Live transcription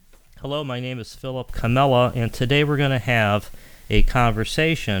Hello, my name is Philip Camella, and today we're going to have a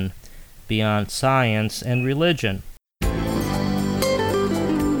conversation beyond science and religion.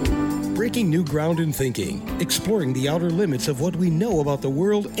 Breaking new ground in thinking, exploring the outer limits of what we know about the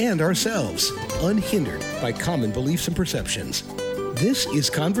world and ourselves, unhindered by common beliefs and perceptions. This is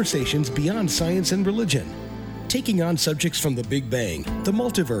Conversations Beyond Science and Religion, taking on subjects from the Big Bang, the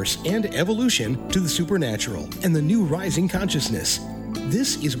multiverse, and evolution to the supernatural and the new rising consciousness.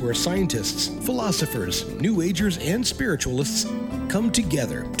 This is where scientists, philosophers, New Agers, and spiritualists come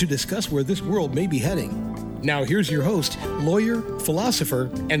together to discuss where this world may be heading. Now here's your host, lawyer, philosopher,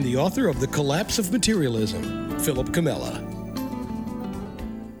 and the author of The Collapse of Materialism, Philip Camella.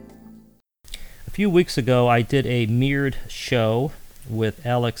 A few weeks ago, I did a mirrored show with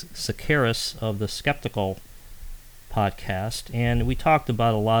Alex Tsakiris of the Skeptical podcast, and we talked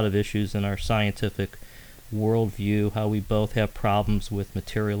about a lot of issues in our scientific worldview, how we both have problems with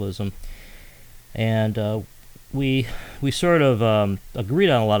materialism, and we sort of agreed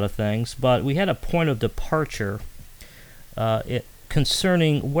on a lot of things, but we had a point of departure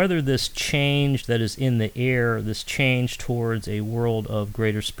concerning whether this change that is in the air, this change towards a world of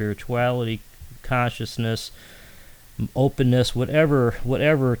greater spirituality, consciousness, openness,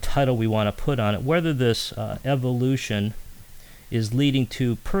 whatever title we want to put on it, whether this evolution is leading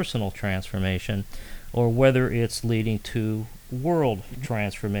to personal transformation or whether it's leading to world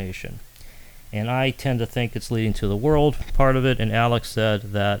transformation. And I tend to think it's leading to the world part of it, and Alex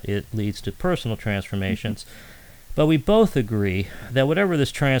said that it leads to personal transformations. But we both agree that whatever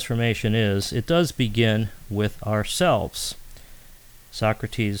this transformation is, it does begin with ourselves.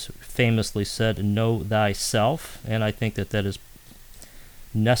 Socrates famously said, "Know thyself," and I think that that is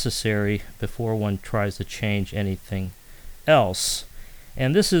necessary before one tries to change anything else.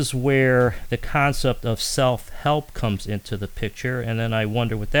 And this is where the concept of self-help comes into the picture, and then I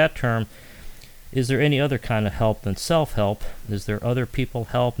wonder with that term, is there any other kind of help than self-help? Is there other people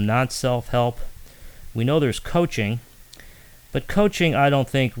help, not self-help? We know there's coaching, but coaching I don't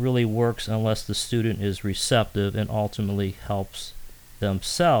think really works unless the student is receptive and ultimately helps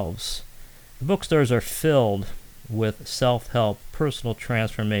themselves. The bookstores are filled with self-help, personal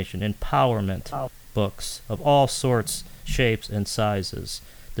transformation, empowerment books of all sorts, shapes, and sizes.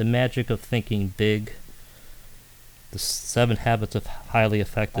 The Magic of Thinking Big, The 7 Habits of Highly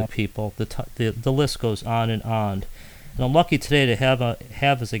Effective People, the list goes on. And I'm lucky today to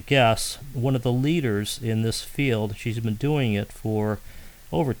have as a guest one of the leaders in this field. She's been doing it for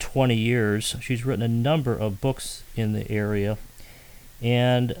over 20 years. She's written a number of books in the area.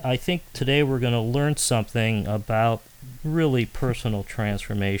 And I think today we're going to learn something about really personal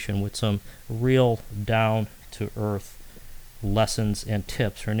transformation with some real down-to-earth lessons and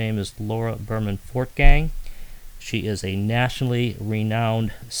tips. Her name is Laura Berman Fortgang. She is a nationally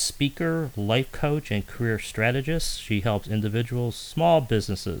renowned speaker, life coach, and career strategist. She helps individuals, small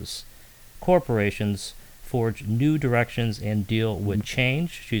businesses, corporations forge new directions and deal with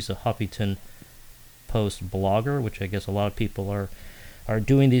change. She's a Huffington Post blogger, which I guess a lot of people are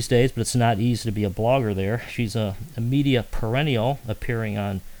doing these days, but it's not easy to be a blogger there. She's a media perennial, appearing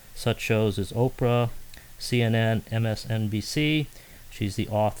on such shows as Oprah, CNN, MSNBC. She's the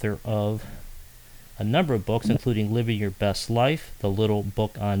author of a number of books, including Living Your Best Life, The Little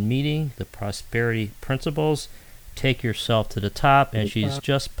Book on Meaning, The Prosperity Principles, Take Yourself to the Top, and she's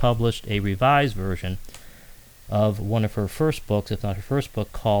just published a revised version of one of her first books, if not her first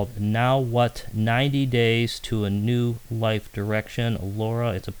book, called Now What? 90 Days to a New Life Direction.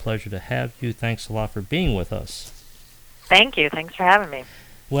 Laura, it's a pleasure to have you. Thanks a lot for being with us. Thank you. Thanks for having me.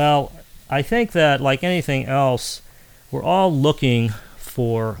 Well, I think that, like anything else, we're all looking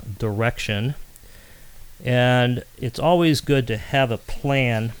for direction, and it's always good to have a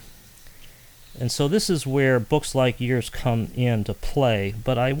plan. And so this is where books like yours come into play.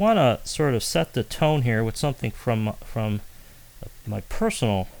 But I want to sort of set the tone here with something from my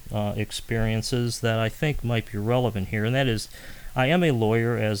personal experiences that I think might be relevant here. And that is, I am a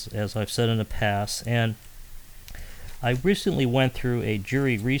lawyer, as I've said in the past, and I recently went through a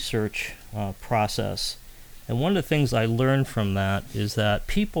jury research process. And one of the things I learned from that is that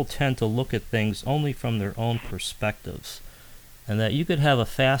people tend to look at things only from their own perspectives. And that you could have a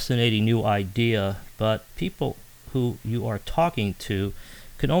fascinating new idea, but people who you are talking to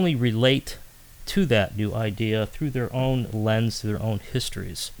can only relate to that new idea through their own lens, through their own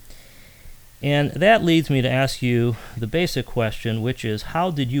histories. And that leads me to ask you the basic question, which is,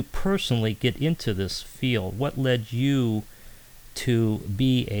 how did you personally get into this field? What led you to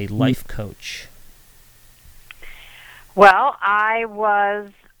be a life coach? Well, I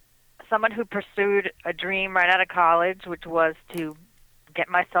was someone who pursued a dream right out of college, which was to get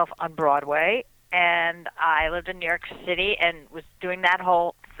myself on Broadway. And I lived in New York City and was doing that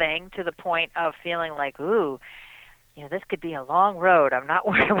whole thing to the point of feeling like, ooh, this could be a long road. I'm not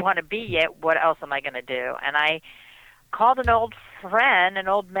where I want to be yet. What else am I going to do? And I called an old friend, an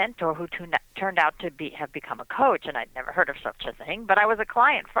old mentor who turned out to have become a coach, and I'd never heard of such a thing, but I was a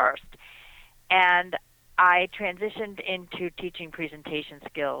client first. And I transitioned into teaching presentation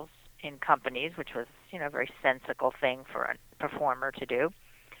skills in companies, which was, a very sensical thing for a performer to do,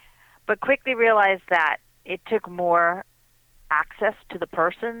 but quickly realized that it took more access to the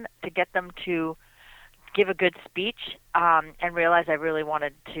person to get them to give a good speech, and realized I really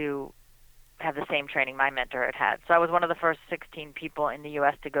wanted to have the same training my mentor had had. So I was one of the first 16 people in the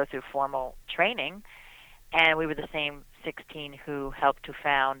U.S. to go through formal training, and we were the same 16 who helped to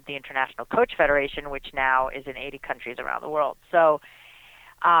found the International Coach Federation, which now is in 80 countries around the world. So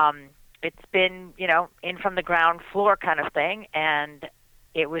it's been, in from the ground floor kind of thing, and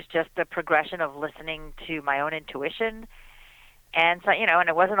it was just a progression of listening to my own intuition. And so, and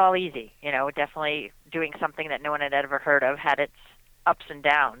it wasn't all easy, definitely doing something that no one had ever heard of had its ups and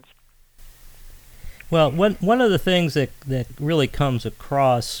downs. Well, one of the things that really comes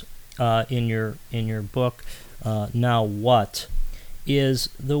across in your book, Now What, is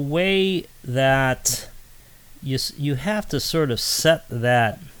the way that you have to sort of set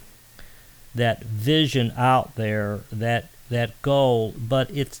that vision out there, that goal, but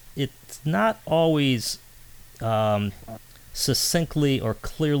it's not always succinctly or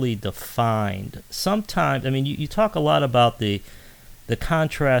clearly defined. Sometimes, you talk a lot about the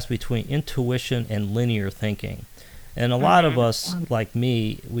contrast between intuition and linear thinking. And a lot of us, like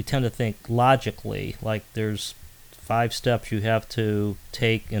me, we tend to think logically, like there's 5 steps you have to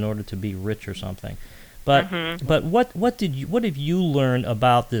take in order to be rich or something. But what have you learned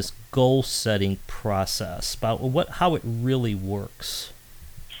about this goal setting process, about how it really works?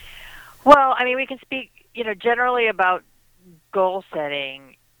 Well, we can speak, generally about goal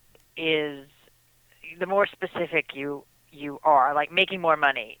setting is the more specific you are. Like making more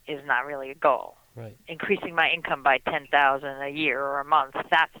money is not really a goal. Right. Increasing my income by $10,000 a year or a month,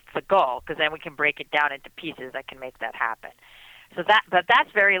 that's the goal, because then we can break it down into pieces that can make that happen. But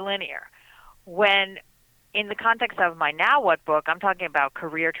that's very linear. When in the context of my Now What book, I'm talking about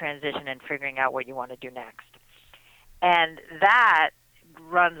career transition and figuring out what you want to do next. And that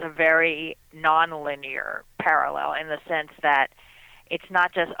runs a very non-linear parallel in the sense that it's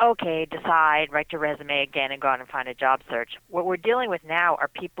not just, okay, decide, write your resume again, and go out and find a job search. What we're dealing with now are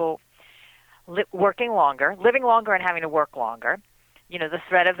people working longer, living longer, and having to work longer. The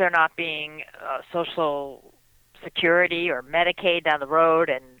threat of there not being Social Security or Medicaid down the road,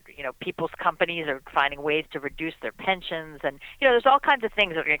 and people's companies are finding ways to reduce their pensions, and there's all kinds of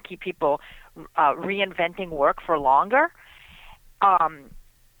things that are going to keep people reinventing work for longer.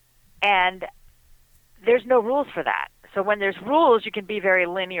 And there's no rules for that. So when there's rules, you can be very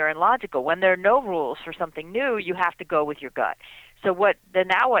linear and logical. When there are no rules for something new, you have to go with your gut. So what the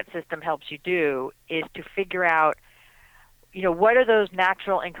Now What system helps you do is to figure out, what are those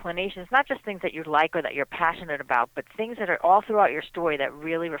natural inclinations, not just things that you like or that you're passionate about, but things that are all throughout your story that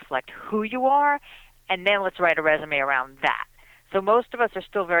really reflect who you are, and then let's write a resume around that. So most of us are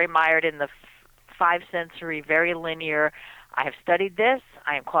still very mired in the 5-sensory, very linear, I have studied this,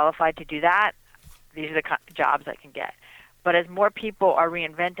 I am qualified to do that, these are the jobs I can get. But as more people are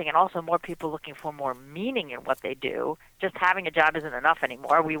reinventing, and also more people looking for more meaning in what they do, just having a job isn't enough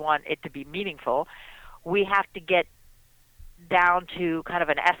anymore. We want it to be meaningful. We have to get down to kind of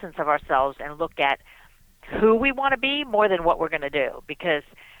an essence of ourselves and look at who we want to be more than what we're going to do. Because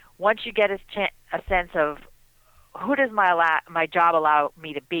once you get a sense of who does my job allow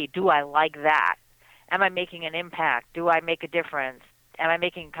me to be, do I like that? Am I making an impact? Do I make a difference? Am I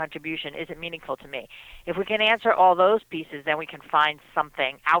making a contribution? Is it meaningful to me? If we can answer all those pieces, then we can find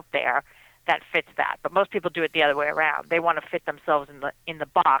something out there that fits that. But most people do it the other way around. They want to fit themselves in the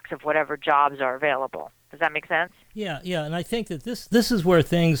box of whatever jobs are available. Does that make sense? Yeah, and I think that this is where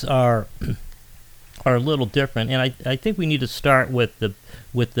things are a little different. And I think we need to start with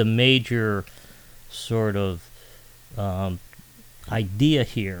the major sort of idea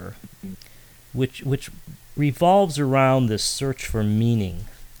here, which revolves around this search for meaning.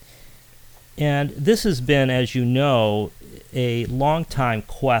 And this has been, as you know, a long-time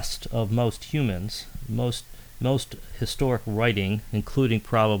quest of most humans, most historic writing, including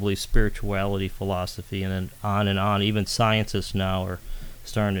probably spirituality, philosophy, and then on and on. Even scientists now are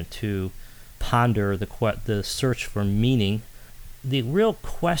starting to ponder the search for meaning. The real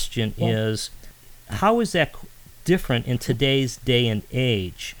question is, how is that different in today's day and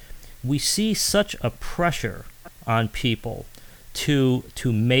age? We see such a pressure on people to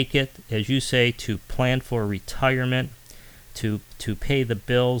make it, as you say, to plan for retirement, to pay the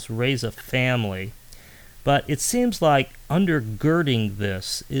bills, raise a family. But it seems like undergirding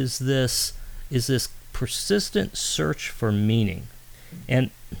this is this persistent search for meaning. And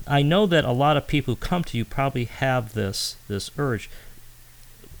I know that a lot of people who come to you probably have this urge.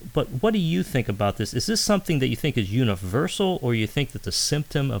 But what do you think about this? Is this something that you think is universal, or you think that's a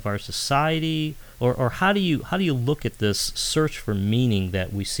symptom of our society, or how do you look at this search for meaning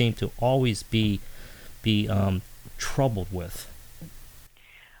that we seem to always be troubled with?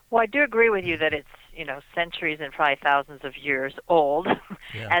 Well, I do agree with you that it's centuries and probably thousands of years old.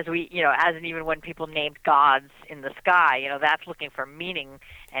 Yeah. As and even when people named gods in the sky, that's looking for meaning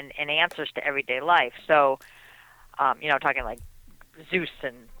and answers to everyday life. So, talking like Zeus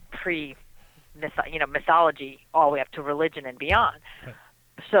and mythology, all the way up to religion and beyond. Right.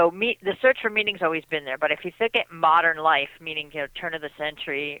 So the search for meaning's always been there. But if you think at modern life, meaning turn of the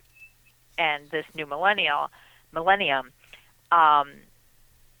century and this new millennium,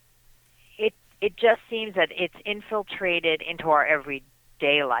 it just seems that it's infiltrated into our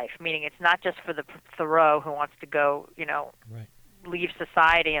everyday life. Meaning, it's not just for the Thoreau who wants to go, Right. leave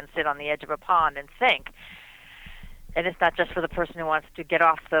society and sit on the edge of a pond and think. And it's not just for the person who wants to get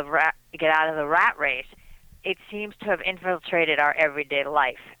out of the rat race. It seems to have infiltrated our everyday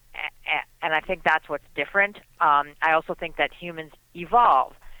life, and I think that's what's different. I also think that humans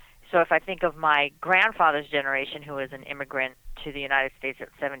evolve. So if I think of my grandfather's generation, who was an immigrant to the United States at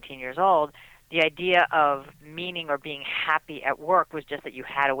 17 years old, the idea of meaning or being happy at work was just that you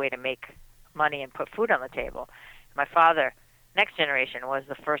had a way to make money and put food on the table. My father, next generation, was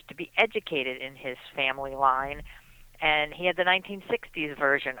the first to be educated in his family line, and he had the 1960s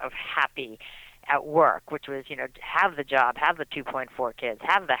version of happy at work, which was, have the job, have the 2.4 kids,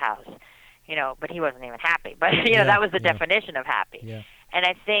 have the house, but he wasn't even happy. But, that was the definition of happy. Yeah. And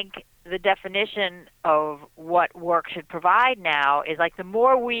I think the definition of what work should provide now is like the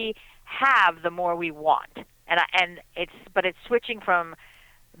more we have, the more we want. But it's switching from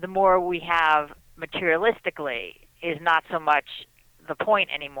the more we have materialistically is not so much the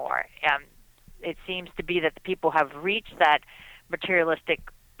point anymore. It seems to be that the people have reached that materialistic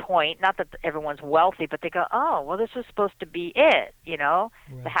point, not that everyone's wealthy, but they go, oh, well, this was supposed to be it, Right.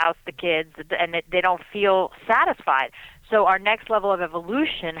 The house, the kids, and they don't feel satisfied. So our next level of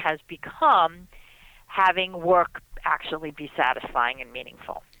evolution has become having work actually be satisfying and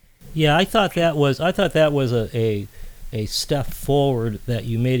meaningful. Yeah, I thought that was a step forward that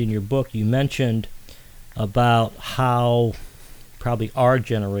you made in your book. You mentioned about how probably our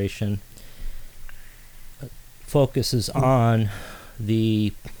generation focuses on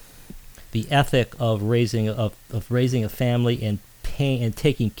the ethic of raising a family and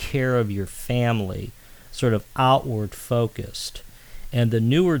taking care of your family, sort of outward focused, and the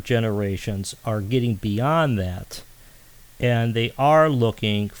newer generations are getting beyond that, and they are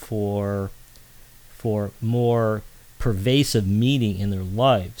looking for more pervasive meaning in their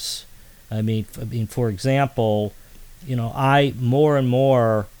lives. I mean, for example, I more and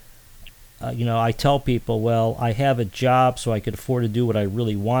more. I tell people, well, I have a job so I could afford to do what I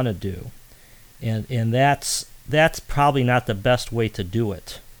really want to do, and that's probably not the best way to do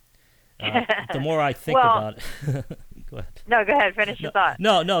it. The more I think about it, go ahead. No, go ahead. Finish your thought.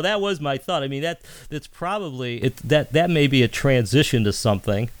 No, that was my thought. I mean, that's probably that may be a transition to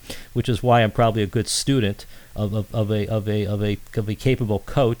something, which is why I'm probably a good student of a capable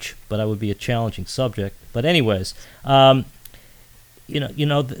coach, but I would be a challenging subject. But anyways.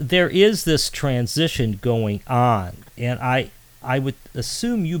 There is this transition going on, and I would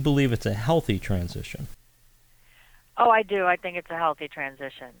assume you believe it's a healthy transition. Oh, I do. I think it's a healthy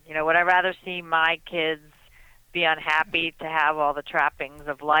transition. Would I rather see my kids be unhappy to have all the trappings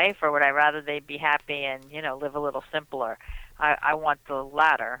of life, or would I rather they be happy and, live a little simpler? I want the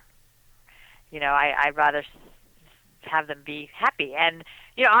latter. I'd rather have them be happy. And,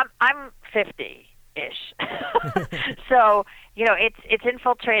 I'm 50-ish. So, it's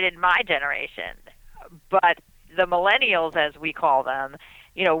infiltrated my generation. But the millennials, as we call them,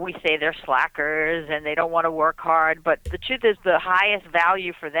 we say they're slackers and they don't want to work hard. But the truth is the highest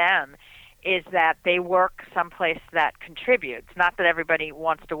value for them is that they work someplace that contributes. Not that everybody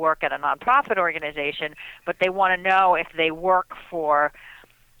wants to work at a nonprofit organization, but they want to know if they work for,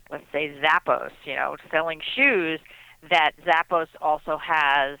 let's say, Zappos, selling shoes, that Zappos also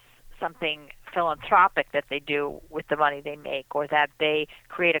has something philanthropic that they do with the money they make, or that they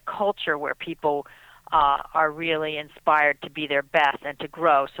create a culture where people are really inspired to be their best and to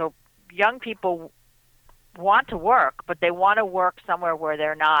grow. So young people want to work, but they want to work somewhere where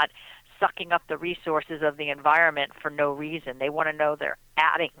they're not sucking up the resources of the environment for no reason. They want to know they're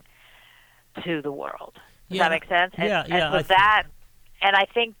adding to the world. Does that make sense? And I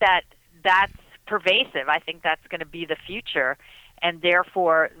think that's pervasive. I think that's going to be the future, and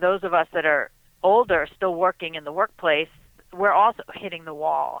therefore those of us that are older, still working in the workplace, we're also hitting the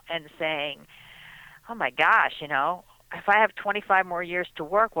wall and saying, oh my gosh, if I have 25 more years to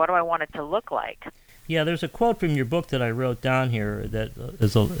work, what do I want it to look like? Yeah, there's a quote from your book that I wrote down here that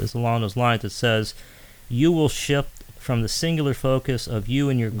is along those lines. It says, you will shift from the singular focus of you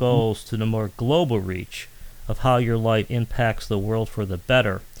and your goals to the more global reach of how your life impacts the world for the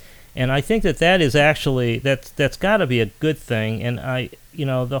better. And I think that is actually, that's got to be a good thing. And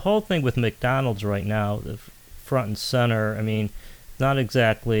the whole thing with McDonald's right now, the front and center, I mean, not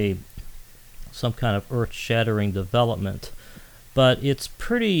exactly some kind of earth-shattering development, but it's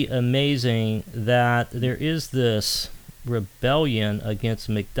pretty amazing that there is this rebellion against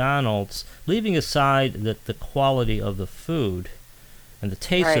McDonald's, leaving aside the quality of the food and the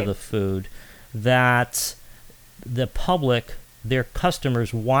taste of the food, that the public, their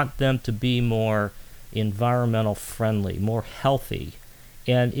customers, want them to be more environmental friendly, more healthy,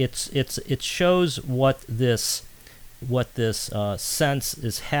 and it shows what this sense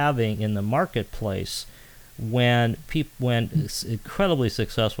is having in the marketplace when incredibly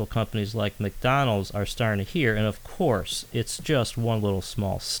successful companies like McDonald's are starting to hear. And of course, it's just one little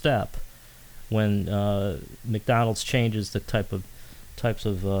small step when McDonald's changes the types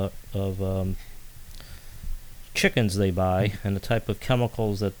of chickens they buy and the type of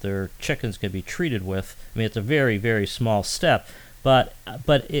chemicals that their chickens can be treated with. I mean, it's a very, very small step, but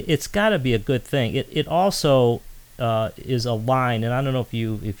it's got to be a good thing. It also is a line, and I don't know if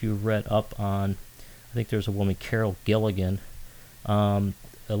you read up on, I think there's a woman, Carol Gilligan, along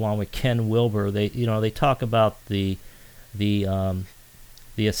with Ken Wilber. They talk about the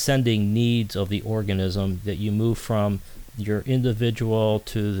ascending needs of the organism, that you move from your individual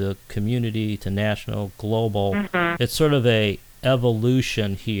to the community to national, global. Mm-hmm. It's sort of a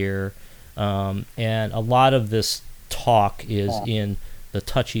evolution here, and a lot of this talk is in the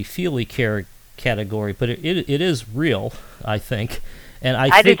touchy-feely category, but it is real, I think. And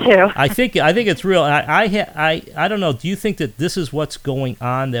I think, do too. I think it's real. I don't know. Do you think that this is what's going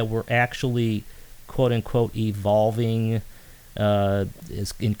on, that we're actually, quote unquote, evolving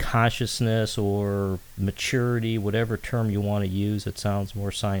is in consciousness or maturity, whatever term you want to use? It sounds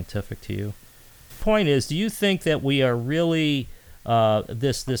more scientific to you. Point is, do you think that we are really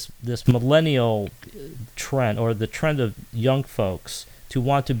this millennial trend, or the trend of young folks to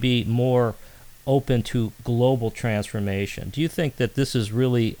want to be more open to global transformation? Do you think that this is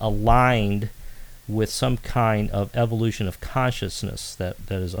really aligned with some kind of evolution of consciousness that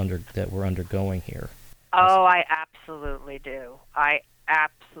we're undergoing here? Oh, I absolutely do. I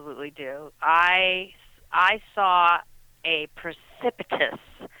saw a precipitous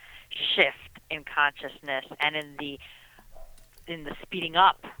shift in consciousness and in the speeding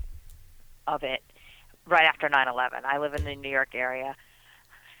up of it right after 9/11. I live in the New York area,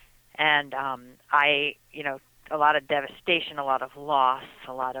 and a lot of devastation, a lot of loss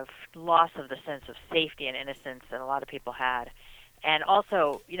of the sense of safety and innocence that a lot of people had. And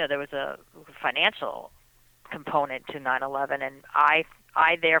also, there was a financial component to 9/11, and I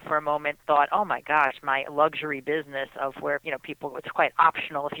there for a moment thought, oh my gosh, my luxury business of where people, it's quite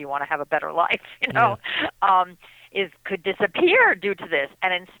optional if you want to have a better life, could disappear due to this.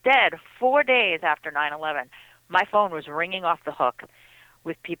 And instead, 4 days after 9/11, my phone was ringing off the hook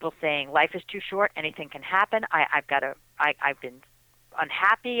with people saying, life is too short, anything can happen. I've been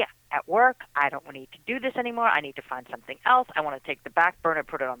unhappy at work. I don't need to do this anymore. I need to find something else. I want to take the back burner,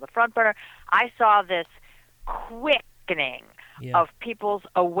 put it on the front burner. I saw this quickening of people's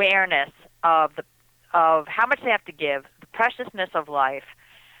awareness of how much they have to give, the preciousness of life,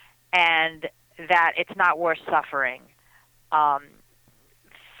 and that it's not worth suffering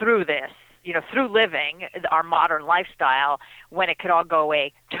through this, through living our modern lifestyle, when it could all go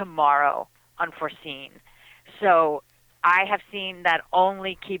away tomorrow, unforeseen. So I have seen that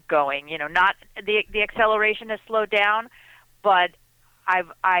only keep going. Not the acceleration has slowed down, but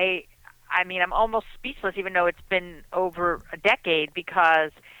I'm almost speechless, even though it's been over a decade,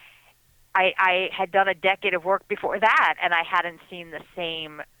 because I had done a decade of work before that, and I hadn't seen the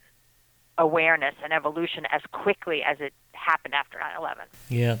same awareness and evolution as quickly as it happened after 9/11.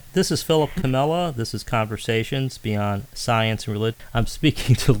 Yeah, this is Philip Comella. This is Conversations Beyond Science and Religion. I'm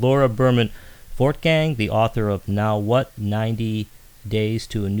speaking to Laura Berman Fortgang, the author of Now What? 90 Days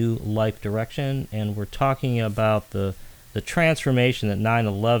to a New Life Direction, and we're talking about the transformation that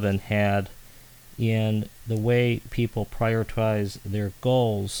 9/11 had in the way people prioritize their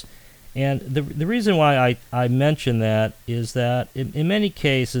goals. And the reason why I mention that is that in many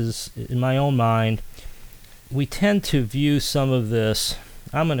cases, in my own mind, we tend to view some of this,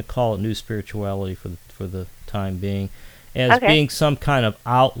 I'm going to call it new spirituality for the time being, as being some kind of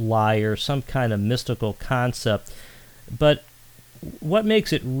outlier, some kind of mystical concept. But what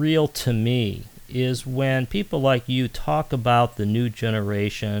makes it real to me is when people like you talk about the new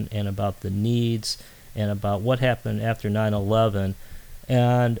generation and about the needs and about what happened after 9/11.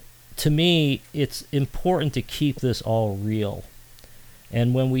 And to me, it's important to keep this all real.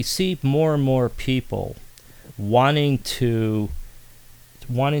 And when we see more and more people wanting to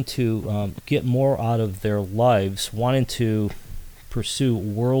get more out of their lives, wanting to pursue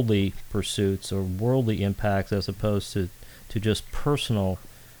worldly pursuits or worldly impacts as opposed to just personal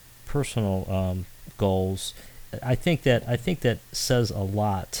goals, I think that says a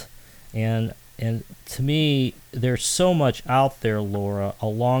lot. And to me, there's so much out there, Laura,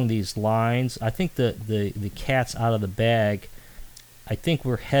 along these lines. I think the cat's out of the bag. I think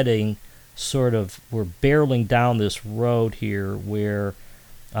we're heading we're barreling down this road here where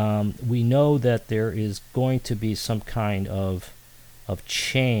we know that there is going to be some kind of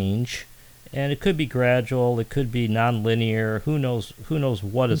change, and it could be gradual, it could be nonlinear. Who knows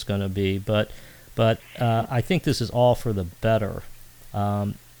what it's going to be? But I think this is all for the better.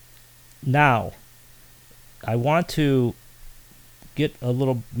 Now, I want to get a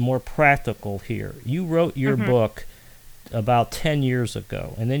little more practical here. You wrote your book about 10 years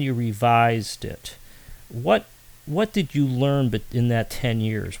ago, and then you revised it. What did you learn in that 10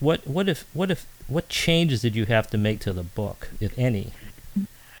 years? What changes did you have to make to the book, if any?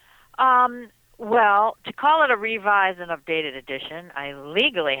 Well, to call it a revised and updated edition, I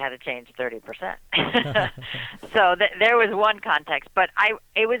legally had to change 30%. So there was one context, but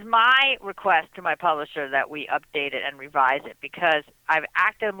it was my request to my publisher that we update it and revise it because I've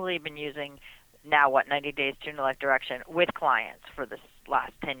actively been using now 90 Days to Intellect Direction with clients for this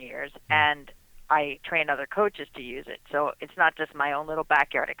last 10 years, and I train other coaches to use it. So it's not just my own little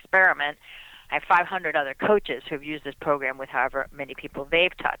backyard experiment. I have 500 other coaches who have used this program with however many people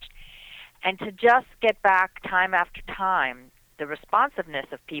they've touched. And to just get back time after time, the responsiveness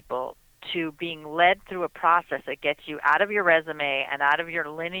of people to being led through a process that gets you out of your resume and out of your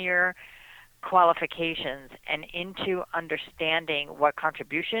linear qualifications and into understanding what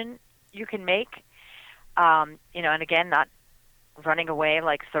contribution you can make, and again, not running away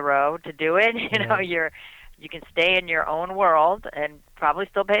like Thoreau to do it. You can stay in your own world and probably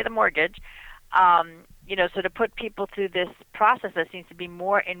still pay the mortgage. So to put people through this process that seems to be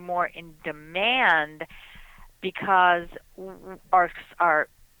more and more in demand because our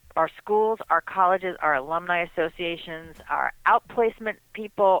schools, our colleges, our alumni associations, our outplacement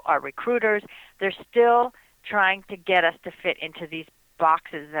people, our recruiters, they're still trying to get us to fit into these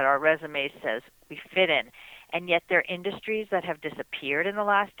boxes that our resume says we fit in. And yet there are industries that have disappeared in the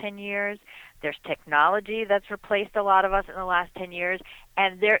last 10 years. There's technology that's replaced a lot of us in the last 10 years.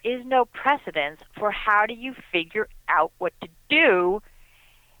 And there is no precedence for how do you figure out what to do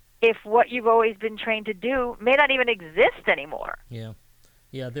if what you've always been trained to do may not even exist anymore.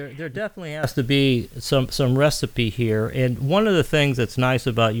 Yeah, there definitely has to be some recipe here. And one of the things that's nice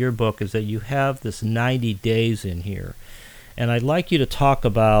about your book is that you have this 90 days in here. And I'd like you to talk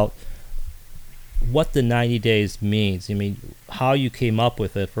about what the 90 days means. I mean, how you came up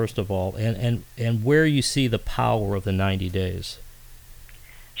with it, first of all, and where you see the power of the 90 days.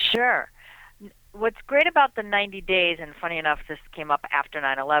 Sure. What's great about the 90 days, and funny enough, this came up after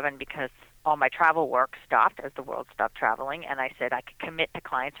 9/11 because all my travel work stopped as the world stopped traveling, and I said I could commit to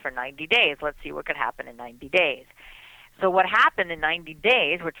clients for 90 days. Let's see what could happen in 90 days. So what happened in 90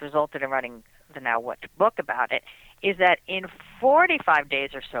 days, which resulted in writing the Now What book about it, is that in 45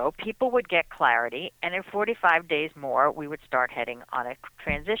 days or so, people would get clarity, and in 45 days more, we would start heading on a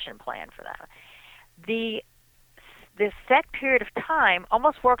transition plan for them. This set period of time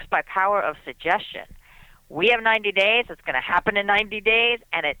almost works by power of suggestion. We have 90 days, it's going to happen in 90 days,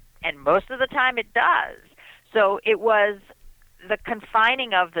 and most of the time it does. So it was the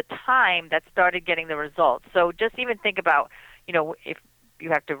confining of the time that started getting the results. So just even think about, if you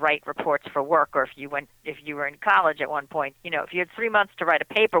have to write reports for work, or if you were in college at one point, if you had 3 months to write a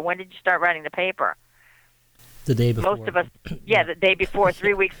paper, when did you start writing the paper? The day before. Most of us, the day before,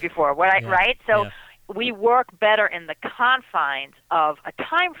 3 weeks before, right? So we work better in the confines of a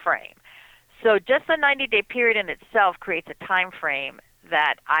time frame. So just the 90-day period in itself creates a time frame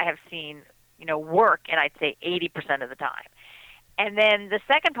that I have seen, work, and I'd say 80% of the time. And then the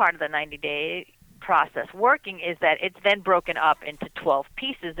second part of the 90-day process working is that it's then broken up into 12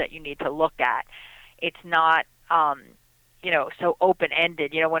 pieces that you need to look at. It's not, so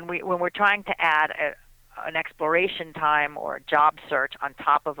open-ended. When we're trying to add an exploration time or a job search on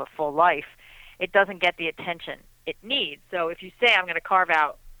top of a full life, it doesn't get the attention it needs. So if you say I'm going to carve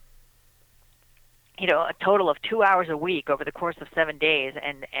out a total of 2 hours a week over the course of 7 days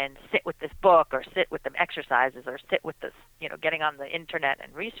and sit with this book or sit with them exercises or sit with this, getting on the internet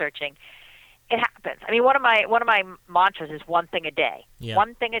and researching, it happens. I mean, one of my mantras is one thing a day. Yeah.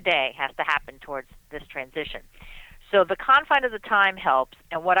 One thing a day has to happen towards this transition. So the confine of the time helps,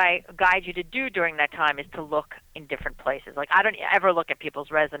 and what I guide you to do during that time is to look in different places. Like, I don't ever look at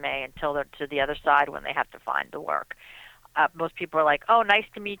people's resume until they're to the other side when they have to find the work. Most people are like, oh, nice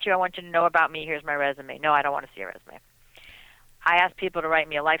to meet you. I want you to know about me. Here's my resume. No, I don't want to see a resume. I ask people to write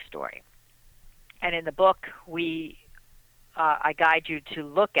me a life story. And in the book, I guide you to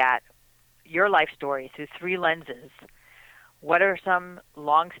look at your life story through 3 lenses. What are some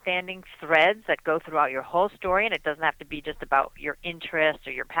long-standing threads that go throughout your whole story? And it doesn't have to be just about your interests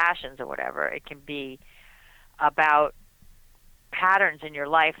or your passions or whatever. It can be about patterns in your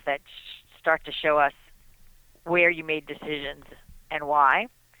life that start to show us where you made decisions and why.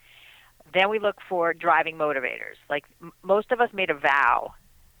 Then we look for driving motivators. Like most of us made a vow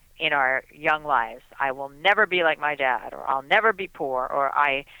in our young lives. I will never be like my dad, or I'll never be poor, or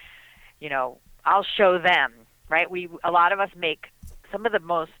I'll show them, right? A lot of us make some of the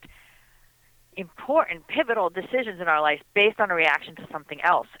most important, pivotal decisions in our life based on a reaction to something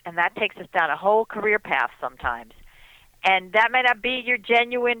else. And that takes us down a whole career path sometimes. And that might not be your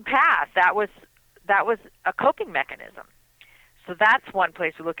genuine path. That was a coping mechanism. So that's one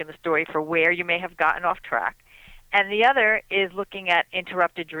place we look in the story for where you may have gotten off track. And the other is looking at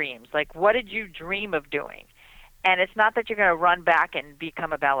interrupted dreams. Like, what did you dream of doing? And it's not that you're going to run back and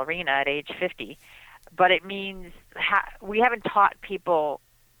become a ballerina at age 50, but it means we haven't taught people,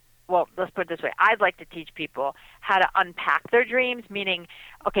 well, let's put it this way. I'd like to teach people how to unpack their dreams, meaning,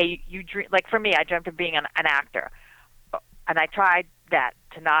 okay, you dream, like for me, I dreamt of being an actor. And I tried that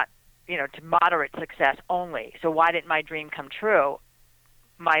to not, to moderate success only. So why didn't my dream come true?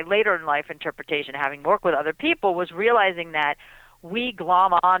 My later in life interpretation, having worked with other people, was realizing that we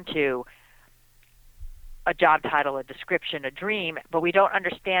glom onto a job title, a description, a dream, but we don't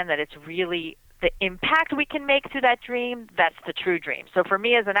understand that it's really the impact we can make through that dream. That's the true dream. So for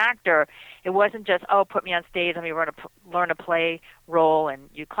me as an actor, it wasn't just, oh, put me on stage, let me learn a play role, and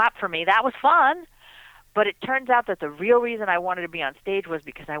you clap for me. That was fun. But it turns out that the real reason I wanted to be on stage was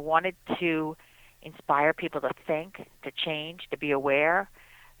because I wanted to inspire people to think, to change, to be aware,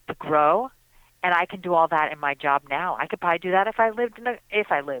 to grow. And I can do all that in my job now. I could probably do that if I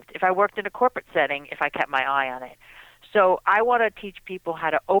worked in a corporate setting, if I kept my eye on it. So I want to teach people how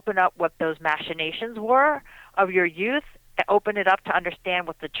to open up what those machinations were of your youth and open it up to understand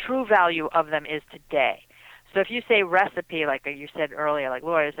what the true value of them is today. So if you say recipe, like you said earlier, like,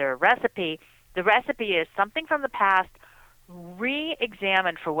 Laura, is there a recipe? The recipe is something from the past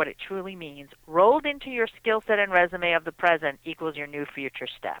re-examined for what it truly means, rolled into your skill set and resume of the present equals your new future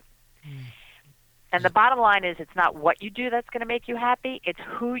step. And the bottom line is it's not what you do that's going to make you happy, it's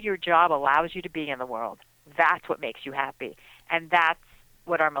who your job allows you to be in the world. That's what makes you happy. And that's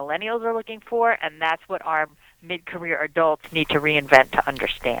what our millennials are looking for, and that's what our mid-career adults need to reinvent to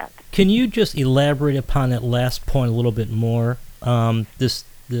understand. Can you just elaborate upon that last point a little bit more?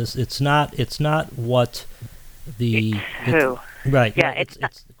 It's not what the who. Right. Yeah, it's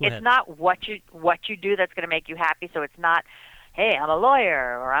not what you do that's going to make you happy. So it's not, hey, I'm a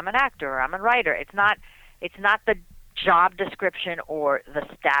lawyer or I'm an actor or I'm a writer. It's not the job description or the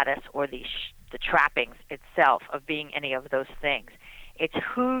status or the trappings itself of being any of those things. It's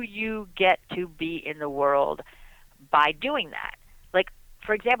who you get to be in the world by doing that. Like,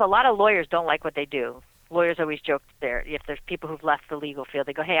 for example, a lot of lawyers don't like what they do. Lawyers always joke there. If there's people who've left the legal field,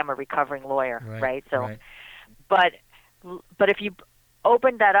 they go, "Hey, I'm a recovering lawyer," right? So, right. But if you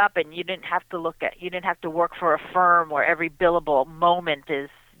opened that up and you didn't have to work for a firm where every billable moment is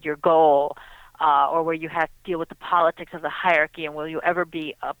your goal, or where you have to deal with the politics of the hierarchy and will you ever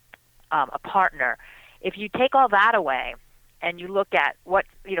be a partner. If you take all that away and you look at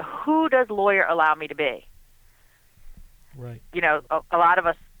who does lawyer allow me to be? Right. A lot of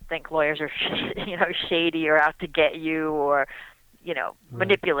us think lawyers are, shady or out to get you or,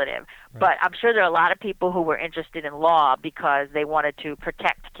 manipulative. Right. But I'm sure there are a lot of people who were interested in law because they wanted to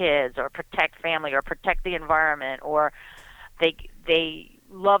protect kids or protect family or protect the environment, or they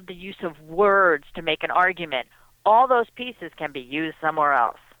love the use of words to make an argument. All those pieces can be used somewhere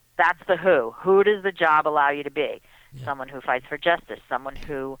else. That's the who. Who does the job allow you to be? Yeah. Someone who fights for justice, someone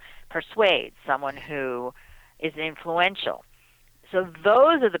who persuades, someone who is influential. So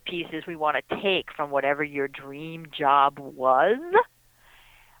those are the pieces we want to take from whatever your dream job was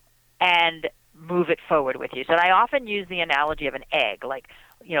and move it forward with you. So I often use the analogy of an egg. Like,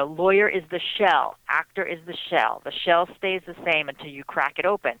 lawyer is the shell, actor is the shell. The shell stays the same until you crack it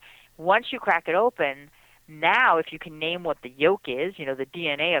open. Once you crack it open, now if you can name what the yolk is, the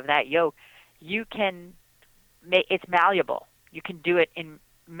DNA of that yolk, you can make it's malleable. You can do it in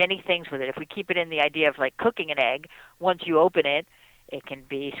many things with it. If we keep it in the idea of like cooking an egg, once you open it, it can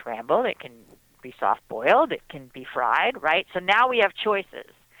be scrambled, it can be soft boiled, it can be fried, right? So now we have choices.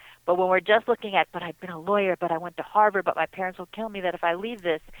 But when we're just looking at, but I've been a lawyer, but I went to Harvard, but my parents will kill me that if I leave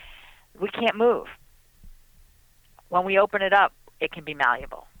this, we can't move. When we open it up, it can be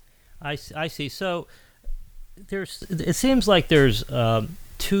malleable. I see. So it seems like there's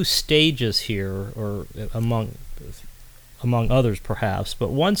two stages here, or among others perhaps,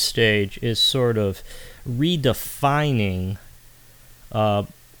 but one stage is sort of redefining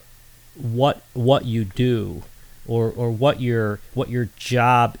what you do, or what your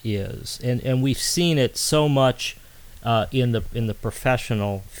job is, and we've seen it so much in the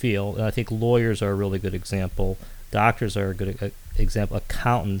professional field. And I think lawyers are a really good example. Doctors are a good example.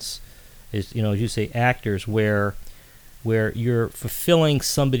 Accountants is, as you say, actors, where you're fulfilling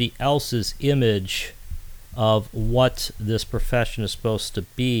somebody else's image of what this profession is supposed to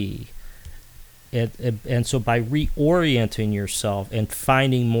be. And so by reorienting yourself and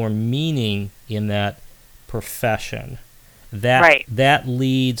finding more meaning in that profession, that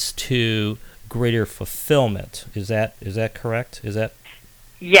leads to greater fulfillment. Is that correct? Is that?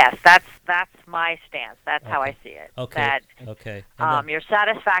 Yes, that's my stance. That's how I see it. Okay. That, your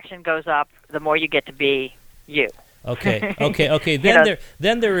satisfaction goes up the more you get to be you. Okay.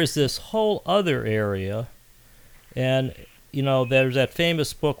 Then there is this whole other area, and there's that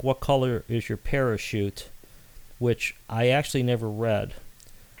famous book, What Color Is Your Parachute, which I actually never read.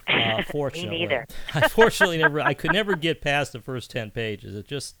 Fortunately, Me neither. I could never get past the first 10 pages. It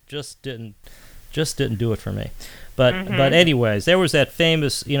just didn't do it for me. But anyways, there was that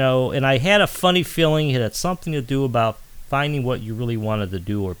famous, and I had a funny feeling it had something to do about finding what you really wanted to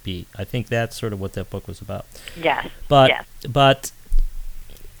do or be. I think that's sort of what that book was about. Yes. But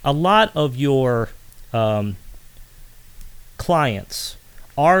a lot of your clients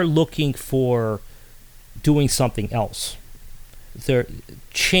are looking for doing something else. They're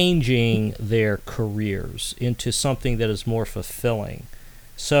changing their careers into something that is more fulfilling.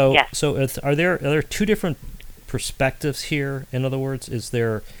 So, yes. So are there two different perspectives here? In other words, is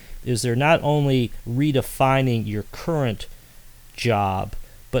there not only redefining your current job,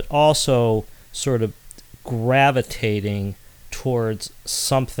 but also sort of gravitating towards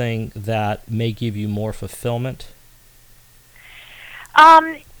something that may give you more fulfillment?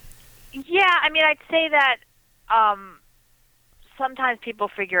 Yeah, I mean, I'd say that sometimes people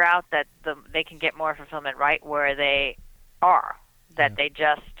figure out that they can get more fulfillment right where they are, that they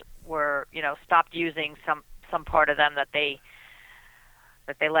just were, stopped using some part of them that they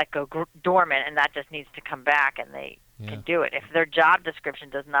let go dormant, and that just needs to come back, and they can do it. If their job description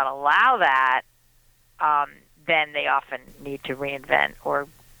does not allow that, then they often need to reinvent or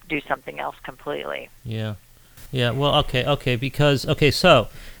do something else completely. Yeah. Well, okay. Because so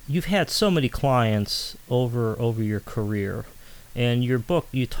you've had so many clients over your career, and your book,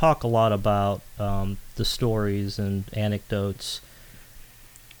 you talk a lot about the stories and anecdotes.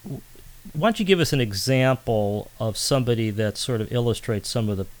 Why don't you give us an example of somebody that sort of illustrates some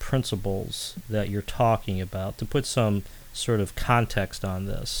of the principles that you're talking about, to put some sort of context on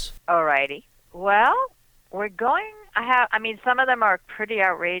this? All righty. Well, some of them are pretty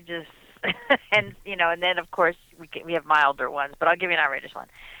outrageous, and then of course we have milder ones, but I'll give you an outrageous one.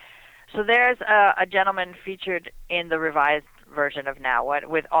 So there's a gentleman featured in the revised version of Now What,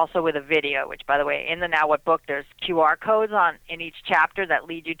 with a video, which, by the way, in the Now What book, there's QR codes in each chapter that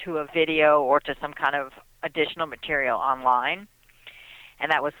lead you to a video or to some kind of additional material online.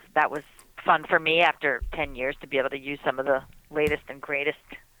 And that was fun for me after 10 years to be able to use some of the latest and greatest,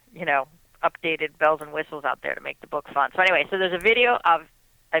 updated bells and whistles out there to make the book fun. So anyway, there's a video of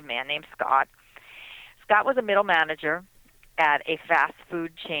a man named Scott. Scott was a middle manager at a fast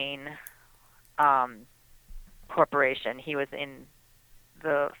food chain corporation. He was in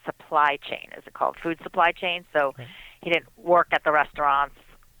the supply chain, is it called? Food supply chain. So he didn't work at the restaurants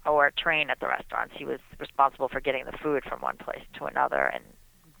or train at the restaurants. He was responsible for getting the food from one place to another and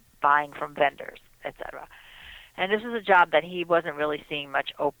buying from vendors, etc. And this is a job that he wasn't really seeing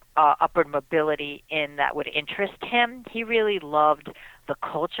much upward mobility in that would interest him. He really loved the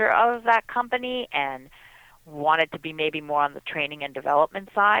culture of that company and wanted to be maybe more on the training and development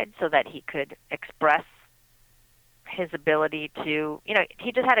side so that he could express his ability to,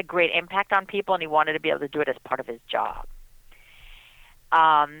 he just had a great impact on people, and he wanted to be able to do it as part of his job.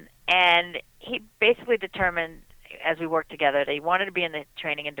 And he basically determined, as we worked together, that he wanted to be in the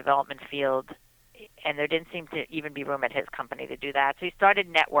training and development field, and there didn't seem to even be room at his company to do that. So he started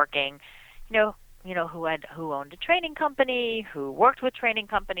networking, who owned a training company, who worked with training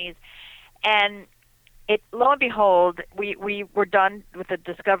companies, and lo and behold, we were done with the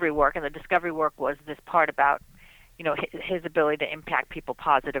discovery work, and the discovery work was this part about, his ability to impact people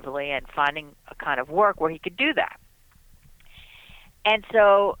positively and finding a kind of work where he could do that. And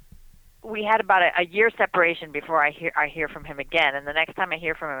so we had about a year separation before I hear from him again. And the next time I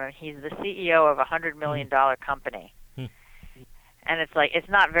hear from him, he's the CEO of a $100 million company. And it's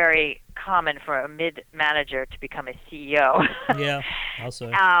not very common for a mid-manager to become a CEO. Yeah,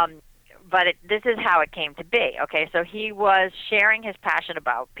 also. But this is how it came to be. Okay, so he was sharing his passion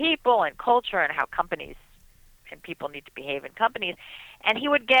about people and culture and how companies and people need to behave in companies. And he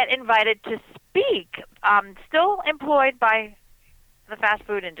would get invited to speak, still employed by the fast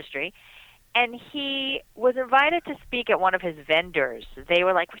food industry, and he was invited to speak at one of his vendors. They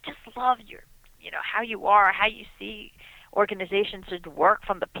were like, "We just love your, how you are, how you see organizations should work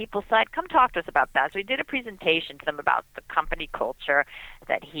from the people side. Come talk to us about that." So he did a presentation to them about the company culture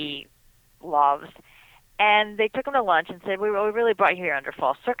that he loves, and they took him to lunch and said, "We really brought you here under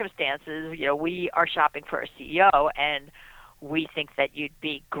false circumstances. We are shopping for a CEO, and we think that you'd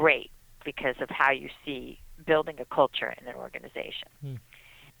be great because of how you see building a culture in an organization."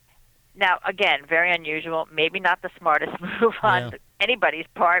 Now, again, very unusual, maybe not the smartest move on anybody's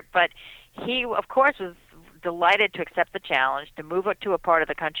part, but he, of course, was delighted to accept the challenge to move to a part of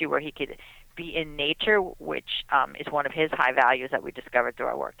the country where he could be in nature, which is one of his high values that we discovered through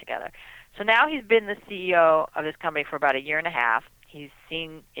our work together. So now he's been the CEO of this company for about a year and a half. He's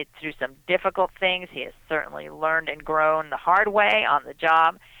seen it through some difficult things. He has certainly learned and grown the hard way on the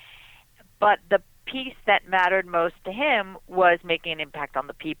job. But the piece that mattered most to him was making an impact on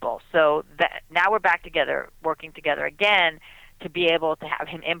the people. So now we're back together, working together again, to be able to have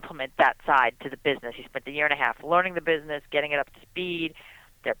him implement that side to the business. He spent a year and a half learning the business, getting it up to speed.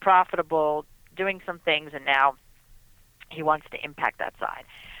 They're profitable, doing some things, and now he wants to impact that side.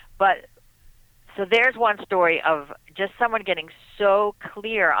 But so there's one story of just someone getting so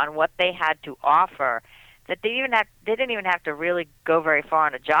clear on what they had to offer that they didn't even have to really go very far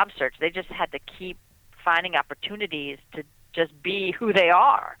on a job search. They just had to keep finding opportunities to just be who they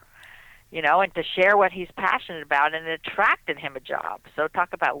are, and to share what he's passionate about, and it attracted him a job. So talk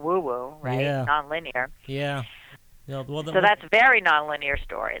about woo-woo, right? Yeah. Nonlinear. Yeah. So that's a very nonlinear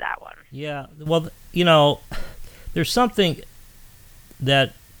story, that one. Yeah. Well, there's something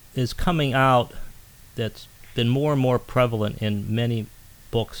that is coming out that's been more and more prevalent in many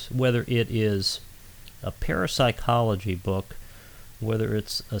books, whether it is a parapsychology book, whether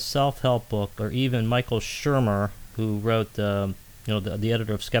it's a self-help book, or even Michael Shermer, who wrote the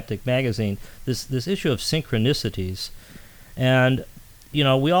editor of Skeptic magazine, this issue of synchronicities. And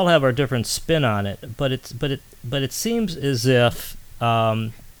we all have our different spin on it, but it seems as if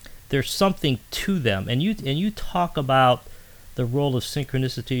there's something to them. And you talk about the role of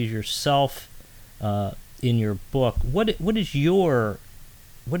synchronicities yourself in your book. What is your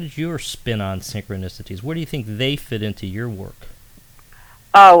spin on synchronicities? Where do you think they fit into your work?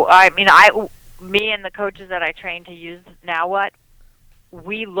 Oh, me and the coaches that I train to use Now What,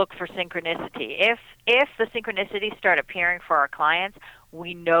 we look for synchronicity. If the synchronicities start appearing for our clients,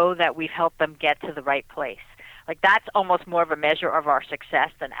 we know that we've helped them get to the right place. Like, that's almost more of a measure of our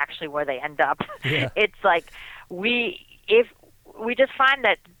success than actually where they end up. Yeah. It's like if we just find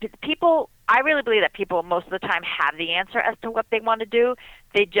that people, I really believe that people most of the time have the answer as to what they want to do.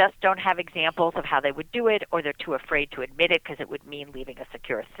 They just don't have examples of how they would do it, or they're too afraid to admit it because it would mean leaving a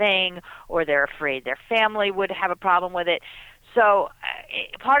secure thing, or they're afraid their family would have a problem with it. So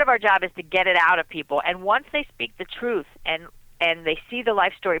part of our job is to get it out of people. And once they speak the truth and they see the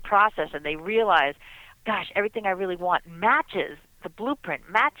life story process and they realize, gosh, everything I really want matches the blueprint,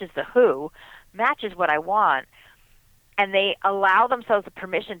 matches the who, matches what I want, and they allow themselves the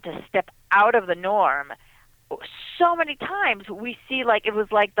permission to step out of the norm, so many times we see like it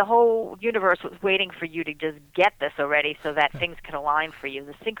was like the whole universe was waiting for you to just get this already so that things can align for you.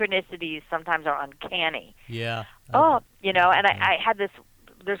 The synchronicities sometimes are uncanny. Yeah. And I had this,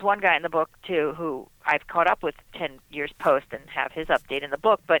 there's one guy in the book too who I've caught up with 10 years post and have his update in the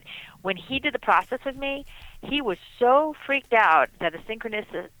book, but when he did the process with me, he was so freaked out that a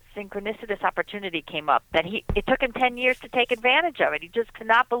synchronicitous opportunity came up that it took him 10 years to take advantage of it. He just could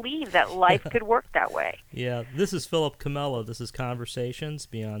not believe that life could work that way. Yeah, this is Philip Comella. This is Conversations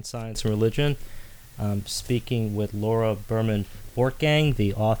Beyond Science and Religion. I'm speaking with Laura Berman Bortgang,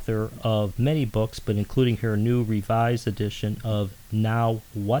 the author of many books, but including her new revised edition of Now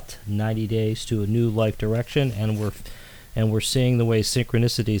What? 90 Days to a New Life Direction, and we're seeing the way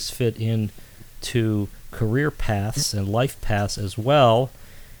synchronicities fit into career paths and life paths as well.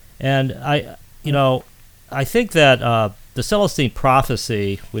 And I think that the Celestine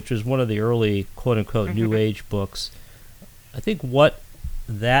Prophecy, which is one of the early quote-unquote New Age books, I think what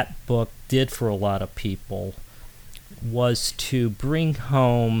that book did for a lot of people was to bring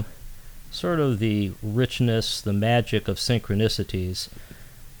home sort of the richness, the magic of synchronicities,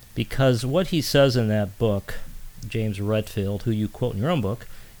 because what he says in that book, James Redfield, who you quote in your own book,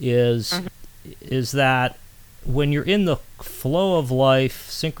 is that when you're in the flow of life,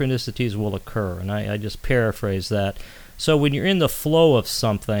 synchronicities will occur. And I just paraphrase that. So when you're in the flow of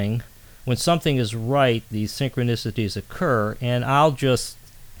something, when something is right, these synchronicities occur. And I'll just,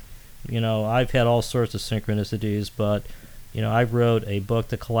 I've had all sorts of synchronicities, but, I wrote a book,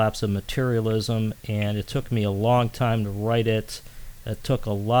 The Collapse of Materialism, and it took me a long time to write it. It took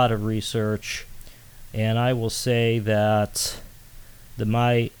a lot of research. And I will say that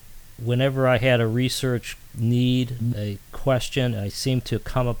whenever I had a research need, a question, I seemed to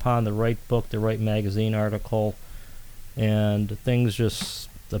come upon the right book, the right magazine article, and things just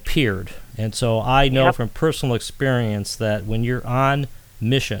appeared. And so I know from personal experience that when you're on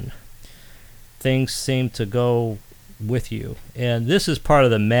mission, things seem to go with you. And this is part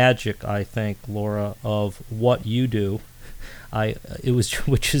of the magic, I think, Laura, of what you do.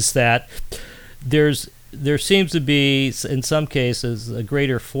 Which is that there seems to be, in some cases, a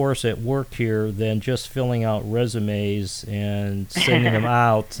greater force at work here than just filling out resumes and sending them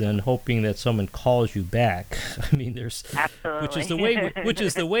out and hoping that someone calls you back. I mean, there's absolutely, which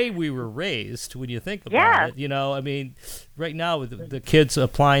is the way we were raised. When you think about it, I mean, right now with the kids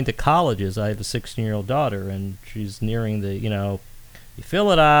applying to colleges, I have a 16-year-old daughter, and she's nearing the, you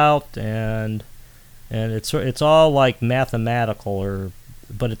fill it out and it's all like mathematical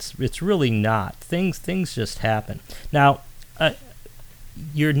but it's really not. Things just happen. Now,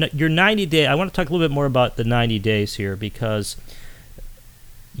 your 90 day. I want to talk a little bit more about the 90 days here, because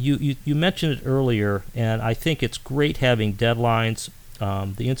you mentioned it earlier, and I think it's great having deadlines.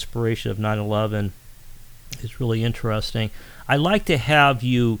 The inspiration of 9/11 is really interesting. I like to have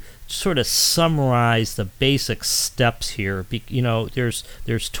you sort of summarize the basic steps here.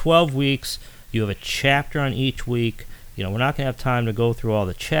 There's 12 weeks. You have a chapter on each week. We're not going to have time to go through all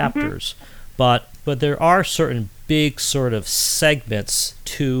the chapters, but there are certain big sort of segments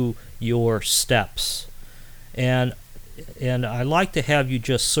to your steps, and I like to have you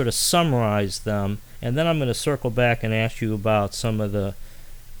just sort of summarize them, and then I'm going to circle back and ask you about some of the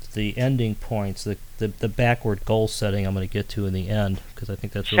ending points, the backward goal setting I'm going to get to in the end, because I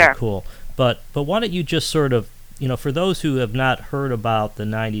think that's really cool. But why don't you just sort of, for those who have not heard about the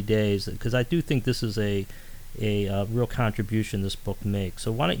 90 days, because I do think this is a real contribution this book makes.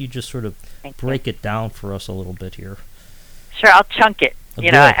 So why don't you just sort of break it down for us a little bit here? Sure, I'll chunk it.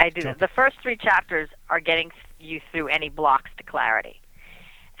 I do. The first 3 chapters are getting you through any blocks to clarity.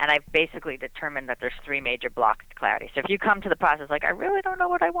 And I've basically determined that there's 3 major blocks to clarity. So if you come to the process like, I really don't know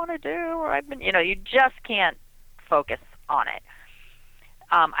what I want to do, or you just can't focus on it.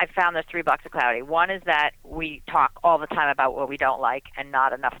 I found there's 3 blocks of clarity. One is that we talk all the time about what we don't like and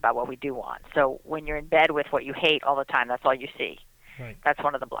not enough about what we do want. So when you're in bed with what you hate all the time, that's all you see. Right. That's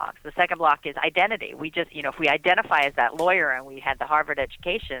one of the blocks. The second block is identity. We just, if we identify as that lawyer and we had the Harvard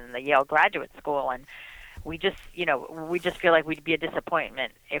education and the Yale graduate school, and we just feel like we'd be a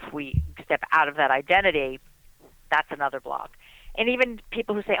disappointment if we step out of that identity, that's another block. And even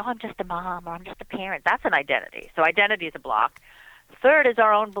people who say, I'm just a mom or I'm just a parent, that's an identity. So identity is a block. Third is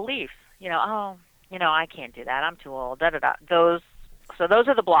our own beliefs. I can't do that. I'm too old. Those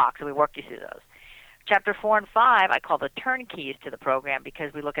are the blocks, and we work you through those. Chapter 4 and 5, I call the turnkeys to the program,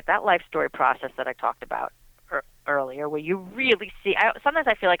 because we look at that life story process that I talked about earlier, where you really see. Sometimes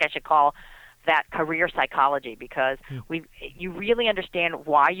I feel like I should call that career psychology, because you really understand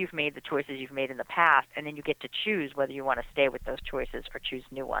why you've made the choices you've made in the past, and then you get to choose whether you want to stay with those choices or choose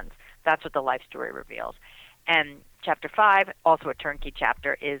new ones. That's what the life story reveals. And Chapter 5, also a turnkey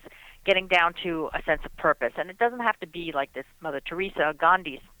chapter, is getting down to a sense of purpose. And it doesn't have to be like this Mother Teresa,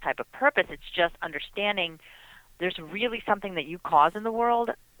 Gandhi's type of purpose. It's just understanding there's really something that you cause in the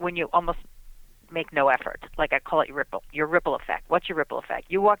world when you almost make no effort. Like I call it your ripple effect. What's your ripple effect?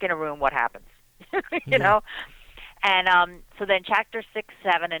 You walk in a room, what happens? you know? And so then chapter 6,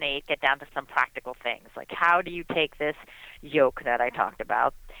 7, and 8 get down to some practical things. Like how do you take this yoke that I talked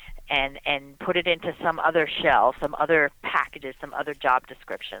about and put it into some other shell, some other packages, some other job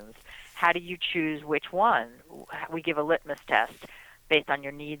descriptions. How do you choose which one? We give a litmus test based on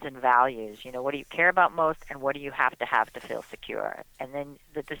your needs and values. What do you care about most, and what do you have to feel secure? And then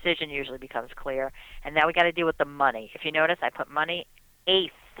the decision usually becomes clear. And now we got to deal with the money. If you notice, I put money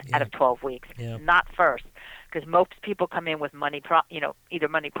eighth out of 12 weeks, not first, because most people come in with money, either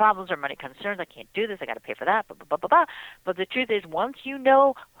money problems or money concerns. I can't do this. I got to pay for that. Blah, blah, blah, blah, blah. But the truth is, once you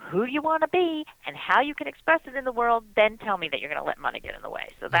know who you want to be and how you can express it in the world, then tell me that you're going to let money get in the way.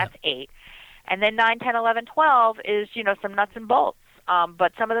 So that's 8. And then 9, 10, 11, 12 is, some nuts and bolts.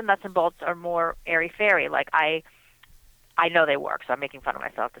 But some of the nuts and bolts are more airy-fairy. Like I know they work, so I'm making fun of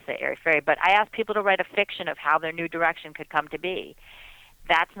myself to say airy-fairy. But I ask people to write a fiction of how their new direction could come to be.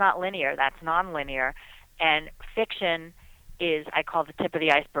 That's not linear. That's nonlinear. And fiction is, I call, the tip of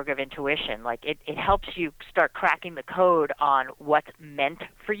the iceberg of intuition. Like it helps you start cracking the code on what's meant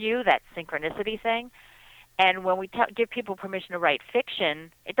for you, that synchronicity thing. And when we give people permission to write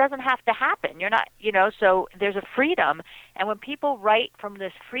fiction, it doesn't have to happen. You're not, so there's a freedom. And when people write from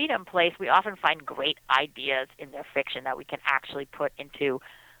this freedom place, we often find great ideas in their fiction that we can actually put into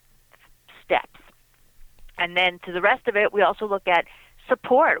steps. And then to the rest of it, we also look at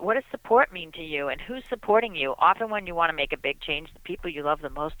support. What does support mean to you, and who's supporting you? Often when you want to make a big change, the people you love the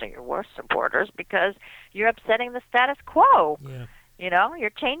most are your worst supporters because you're upsetting the status quo. Yeah.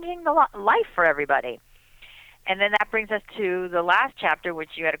 You're changing the life for everybody. And then that brings us to the last chapter,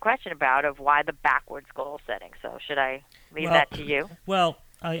 which you had a question about, of why the backwards goal setting. So should I leave that to you? Well,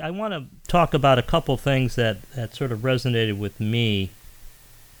 I want to talk about a couple things that sort of resonated with me.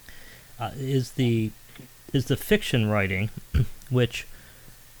 Is the fiction writing, which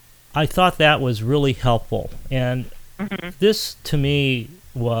I thought that was really helpful. And this, to me,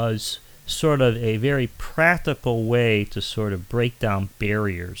 was sort of a very practical way to sort of break down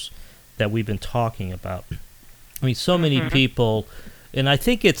barriers that we've been talking about. I mean, so many people, and I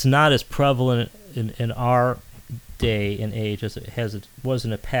think it's not as prevalent in our day and age as it was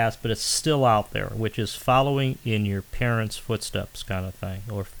in the past, but it's still out there, which is following in your parents' footsteps kind of thing,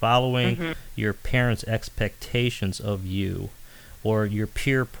 or following your parents' expectations of you, or your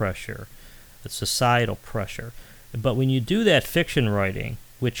peer pressure, the societal pressure. But when you do that fiction writing,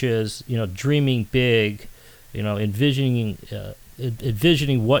 which is, dreaming big, envisioning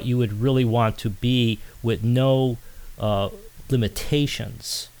what you would really want to be with no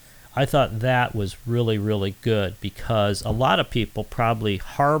limitations, I thought that was really, really good, because a lot of people probably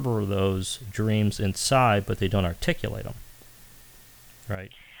harbor those dreams inside, but they don't articulate them.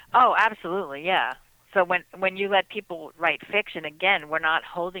 Right? Oh, absolutely, yeah. So when you let people write fiction, again, we're not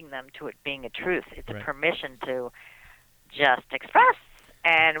holding them to it being a truth. It's a permission to just express,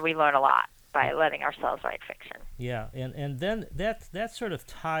 and we learn a lot by letting ourselves write fiction. Yeah, and then that's sort of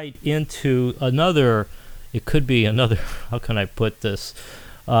tied into another, it could be another, how can I put this,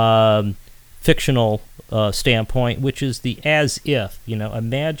 fictional standpoint, which is the as if.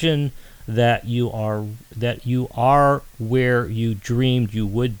 Imagine that you are where you dreamed you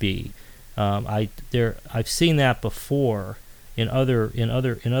would be. I've seen that before in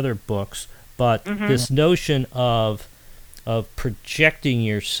other books, but this notion of projecting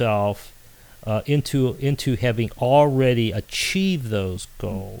yourself into having already achieved those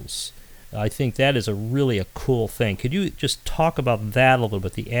goals, I think that is really a cool thing. Could you just talk about that a little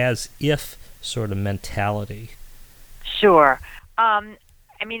bit, the as-if sort of mentality? Sure.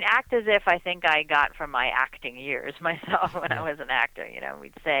 Act as if, I think I got from my acting years myself when I was an actor.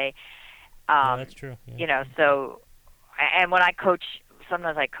 We'd say, that's true. Yeah. So, and when I coach,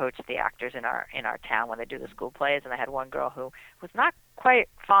 sometimes I coach the actors in our town when they do the school plays, and I had one girl who was not quite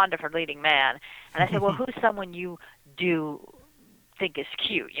fond of her leading man, and I said, well, who's someone you do think is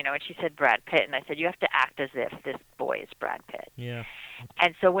cute, and she said Brad Pitt, and I said, you have to act as if this boy is Brad Pitt. Yeah.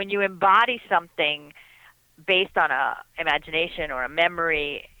 And so when you embody something based on a imagination or a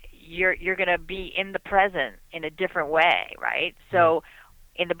memory, you're going to be in the present in a different way, right? So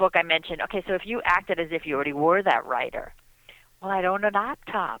in the book I mentioned, okay, so if you acted as if you already were that writer, well, I'd own a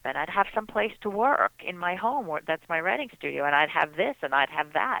laptop, and I'd have some place to work in my home, that's my writing studio, and I'd have this, and I'd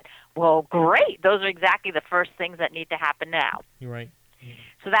have that. Well, great. Those are exactly the first things that need to happen now. You're right. Yeah.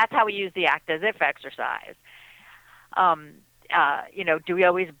 So that's how we use the act as if exercise. Do we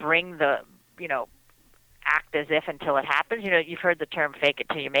always bring the, act as if until it happens? You've heard the term "fake it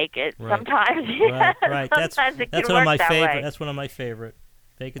till you make it." Right. Sometimes, right. Sometimes it that's can one of work my that favorite. way. That's one of my favorite.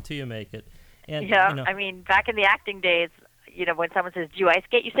 Fake it till you make it. And, back in the acting days, when someone says, "Do you ice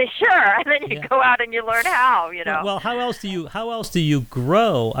skate?" You say, "Sure," and then you go out and you learn how. Well, how else do you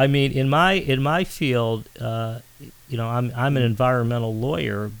grow? I mean, in my field, I'm an environmental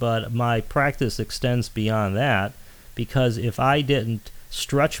lawyer, but my practice extends beyond that, because if I didn't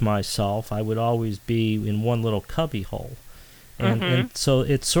stretch myself, I would always be in one little cubby hole. And so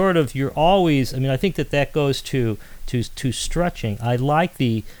it's sort of, you're always, I mean, I think that goes to stretching. I like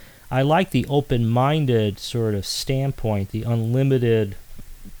the open-minded sort of standpoint, the unlimited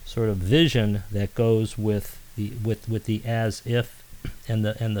sort of vision that goes with the as if and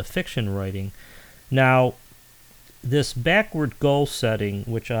the fiction writing. Now, this backward goal setting,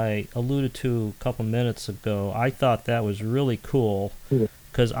 which I alluded to a couple minutes ago, I thought that was really cool,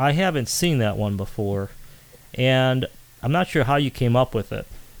 because I haven't seen that one before, and I'm not sure how you came up with it,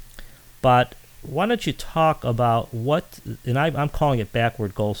 but why don't you talk about and I'm calling it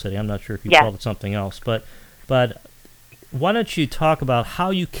backward goal setting. I'm not sure if you called it something else, but why don't you talk about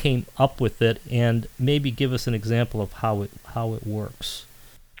how you came up with it, and maybe give us an example of how it works?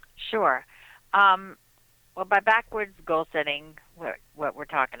 Sure. Well, by backwards goal setting, what we're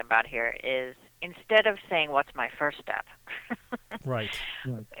talking about here is, instead of saying, "What's my first step?" Right.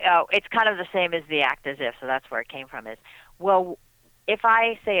 It's kind of the same as the act as if, so that's where it came from, is, well, if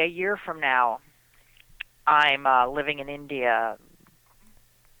I say a year from now, I'm living in India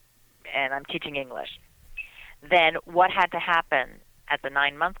and I'm teaching English, then what had to happen at the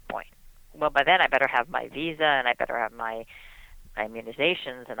 9-month point? Well, by then I better have my visa, and I better have my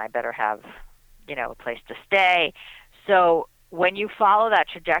immunizations, and I better have a place to stay. So when you follow that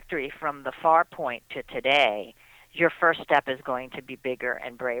trajectory from the far point to today, your first step is going to be bigger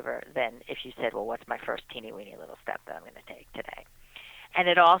and braver than if you said, well, what's my first teeny-weeny little step that I'm going to take today? And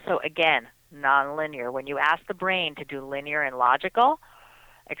it also, again, nonlinear. When you ask the brain to do linear and logical,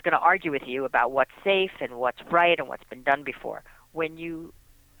 it's going to argue with you about what's safe and what's right and what's been done before. When you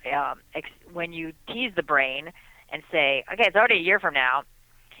tease the brain and say, okay, it's already a year from now,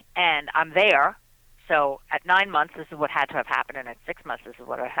 and I'm there, so at 9 months, this is what had to have happened, and at 6 months, this is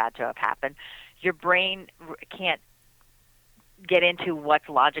what had to have happened, your brain can't get into what's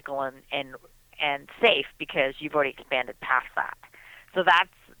logical and safe, because you've already expanded past that. So that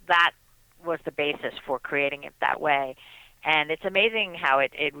was the basis for creating it that way. And it's amazing how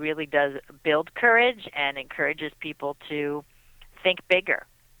it really does build courage and encourages people to think bigger.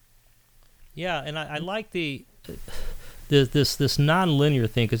 Yeah, and I like this non-linear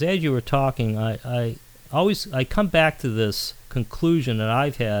thing, because as you were talking, I come back to this conclusion that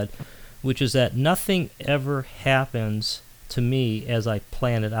I've had, which is that nothing ever happens to me as I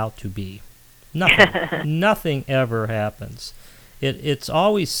plan it out to be. Nothing. Nothing ever happens. It's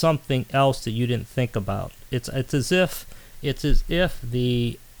always something else that you didn't think about. It's as if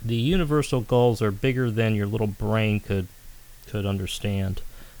the universal goals are bigger than your little brain could understand.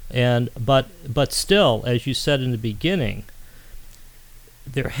 But still, as you said in the beginning,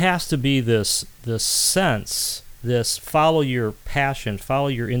 there has to be this sense, this follow your passion, follow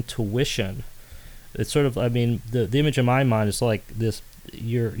your intuition. It's sort of, I mean, the image in my mind is like this: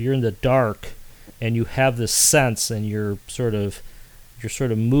 you're in the dark, and you have this sense, and you're sort of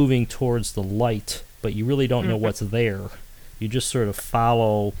moving towards the light, but you really don't know what's there. You just sort of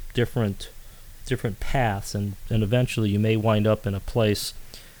follow different paths, and eventually you may wind up in a place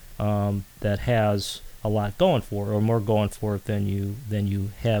that has a lot going for it, or more going for it than you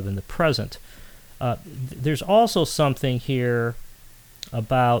have in the present. There's also something here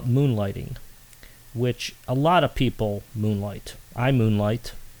about moonlighting, which a lot of people moonlight. I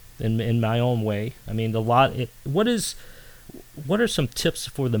moonlight in my own way. I mean, what are some tips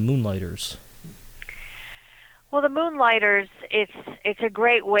for the moonlighters? Well, the moonlighters, it's a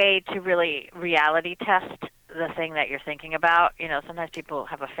great way to really reality test the thing that you're thinking about. Sometimes people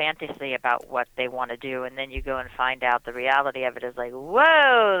have a fantasy about what they want to do, and then you go and find out the reality of it is like,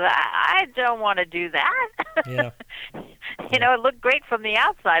 whoa, I don't want to do that. Yeah. It looked great from the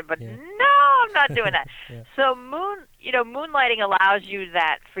outside, but no, I'm not doing that. Yeah. So moonlighting allows you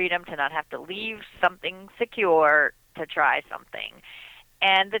that freedom to not have to leave something secure to try something.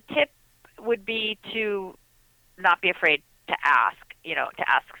 And the tip would be to not be afraid to ask, to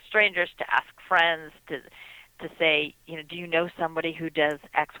ask strangers, to ask friends, to say, do you know somebody who does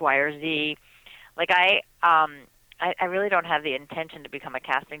X, Y, or Z? Like I really don't have the intention to become a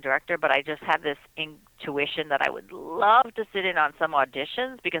casting director, but I just have this intuition that I would love to sit in on some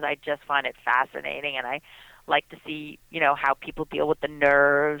auditions, because I just find it fascinating, and I like to see, how people deal with the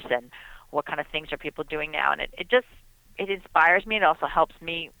nerves and what kind of things are people doing now. And it inspires me. It also helps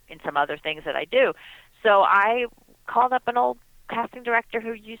me in some other things that I do. So I called up an old casting director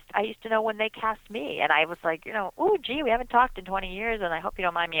I used to know when they cast me, and I was like, oh, gee, we haven't talked in 20 years, and I hope you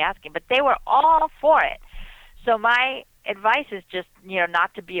don't mind me asking, but they were all for it. So my advice is just,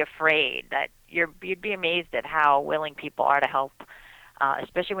 not to be afraid. That you'd be amazed at how willing people are to help,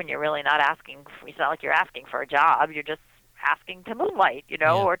 especially when you're really not asking. It's not like you're asking for a job. You're just asking to moonlight,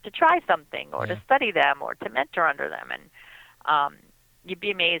 or to try something, or to study them, or to mentor under them, and you'd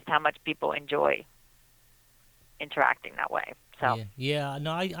be amazed how much people enjoy interacting that way. So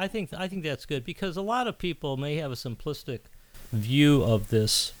no, I think that's good, because a lot of people may have a simplistic view of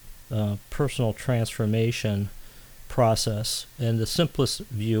this personal transformation process, and the simplest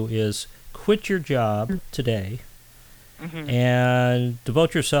view is quit your job today and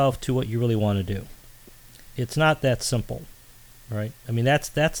devote yourself to what you really want to do. It's not that simple, right? I mean, that's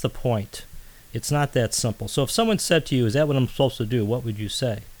the point. It's not that simple. So if someone said to you, is that what I'm supposed to do, what would you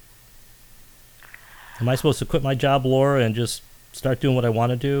say? Am I supposed to quit my job, Laura, and just start doing what I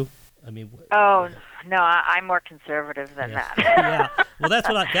want to do? I mean, no, I'm more conservative than that. Yeah, well, that's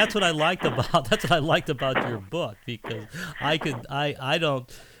what I liked about your book, because I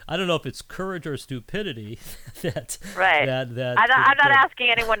don't know if it's courage or stupidity that right. I'm not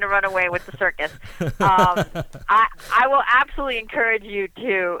asking anyone to run away with the circus. I will absolutely encourage you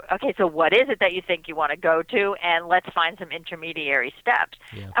to. Okay, so what is it that you think you want to go to, and let's find some intermediary steps.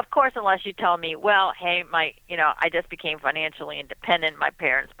 Yeah. Of course, unless you tell me, well, hey, I just became financially independent. My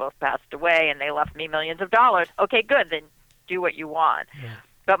parents both passed away, and they left me millions of dollars. Okay, good. Then do what you want. Yeah.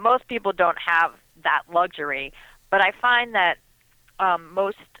 But most people don't have that luxury. But I find that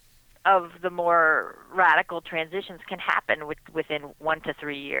most of the more radical transitions can happen within 1 to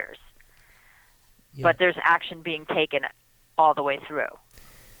 3 years. Yeah. But there's action being taken all the way through.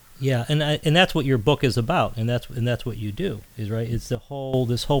 Yeah, and that's what your book is about, and that's what you do, is right. It's this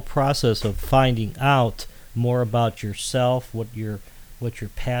whole process of finding out more about yourself, what your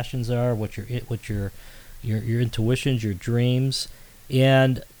passions are, what your intuitions, your dreams,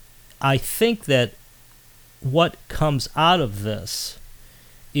 and I think that what comes out of this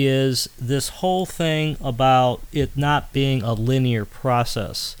is this whole thing about it not being a linear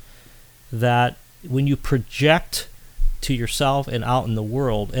process, that when you project to yourself and out in the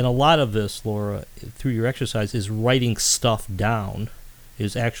world, and a lot of this, Laura, through your exercise, is writing stuff down,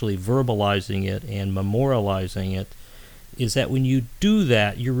 is actually verbalizing it and memorializing it, is that when you do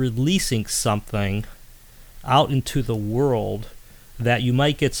that, you're releasing something out into the world that you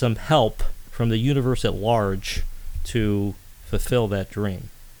might get some help from the universe at large to fulfill that dream.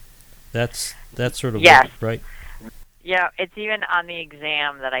 That's sort of yes. Right? Yeah, it's even on the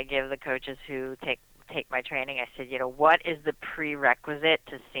exam that I give the coaches who take my training. I said, what is the prerequisite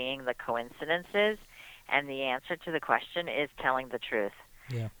to seeing the coincidences? And the answer to the question is telling the truth.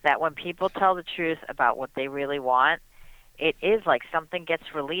 Yeah. That when people tell the truth about what they really want, it is like something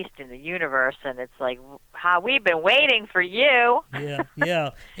gets released in the universe, and it's like, we've been waiting for you.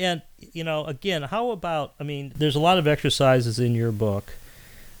 Yeah. And, again, how about, there's a lot of exercises in your book,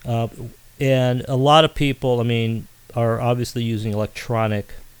 and a lot of people, are obviously using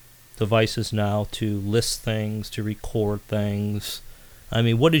electronic devices now to list things, to record things.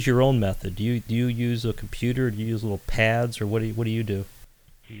 What is your own method? Do you use a computer? Do you use little pads, or what do you do?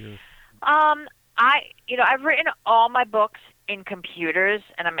 I've written all my books in computers,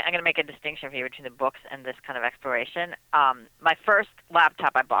 and I'm going to make a distinction for you between the books and this kind of exploration. My first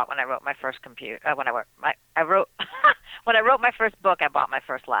laptop I bought when I wrote my first computer. When I wrote my first book, I bought my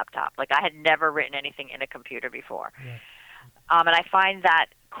first laptop. Like, I had never written anything in a computer before. Yeah. And I find that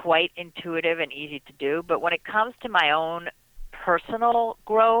quite intuitive and easy to do. But when it comes to my own personal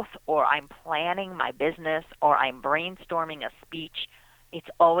growth, or I'm planning my business, or I'm brainstorming a speech, it's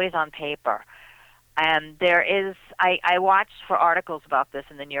always on paper. And I watched for articles about this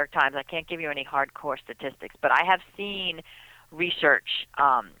in the New York Times. I can't give you any hardcore statistics, but I have seen research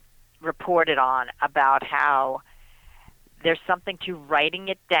reported on about how there's something to writing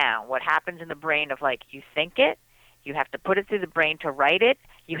it down. What happens in the brain of, like, you think it, you have to put it through the brain to write it,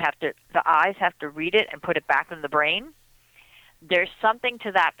 the eyes have to read it and put it back in the brain. There's something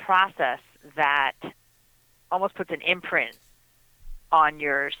to that process that almost puts an imprint on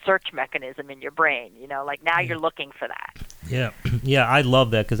your search mechanism in your brain. Like, now you're looking for that. Yeah, I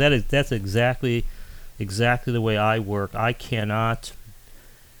love that, because that's exactly the way I work. I cannot.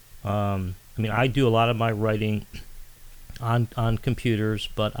 I do a lot of my writing on computers,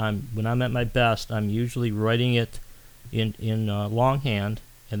 but when I'm at my best, I'm usually writing it in longhand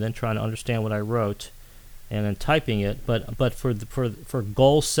and then trying to understand what I wrote, and then typing it. But for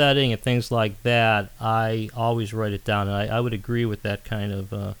goal setting and things like that, I always write it down. And I would agree with that kind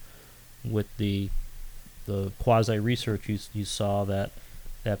of with the the quasi research you saw that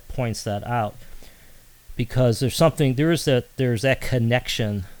points that out, because there's that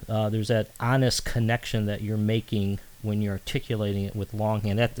connection, there's that honest connection that you're making when you're articulating it with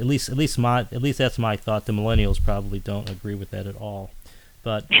longhand. At least that's my thought. The millennials probably don't agree with that at all,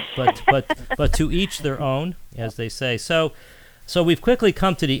 but to each their own, as they say. So we've quickly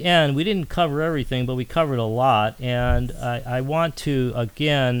come to the end. We didn't cover everything, but we covered a lot, and I want to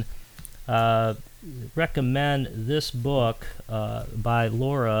again recommend this book by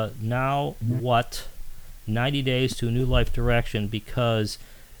Laura, Now What? 90 Days to a New Life Direction, because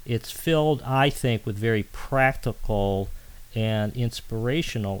it's filled, I think, with very practical and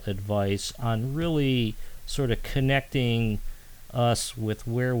inspirational advice on really sort of connecting us with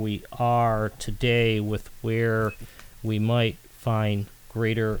where we are today, with where we might find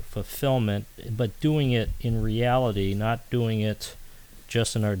greater fulfillment, but doing it in reality, not doing it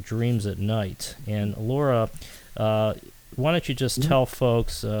just in our dreams at night. And Laura, why don't you just tell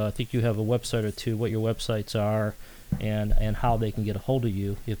folks, I think you have a website or two, what your websites are, and how they can get a hold of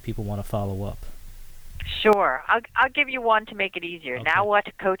you if people want to follow up. Sure. I'll give you one to make it easier. Okay.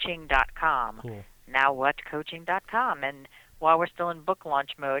 NowWhatCoaching.com. Cool. NowWhatCoaching.com. And while we're still in book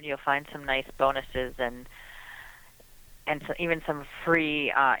launch mode, you'll find some nice bonuses and so even some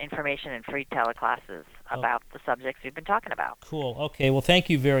free information and free teleclasses about the subjects we've been talking about. Cool. Okay. Well, thank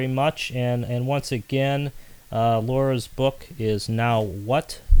you very much. And once again, Laura's book is Now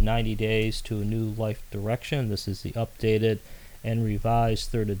What? 90 Days to a New Life Direction. This is the updated and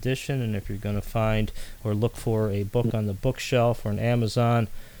revised 3rd edition. And if you're going to find or look for a book on the bookshelf or on Amazon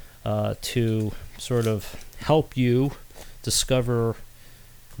to sort of help you discover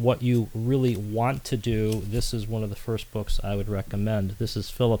what you really want to do, this is one of the first books I would recommend. This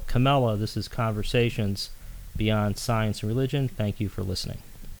is Philip Comella. This is Conversations Beyond Science and Religion. Thank you for listening.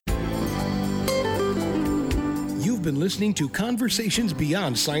 You've been listening to Conversations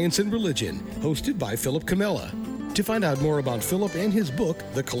Beyond Science and Religion, hosted by Philip Comella. To find out more about Philip and his book,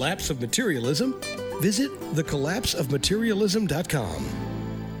 The Collapse of Materialism, visit thecollapseofmaterialism.com.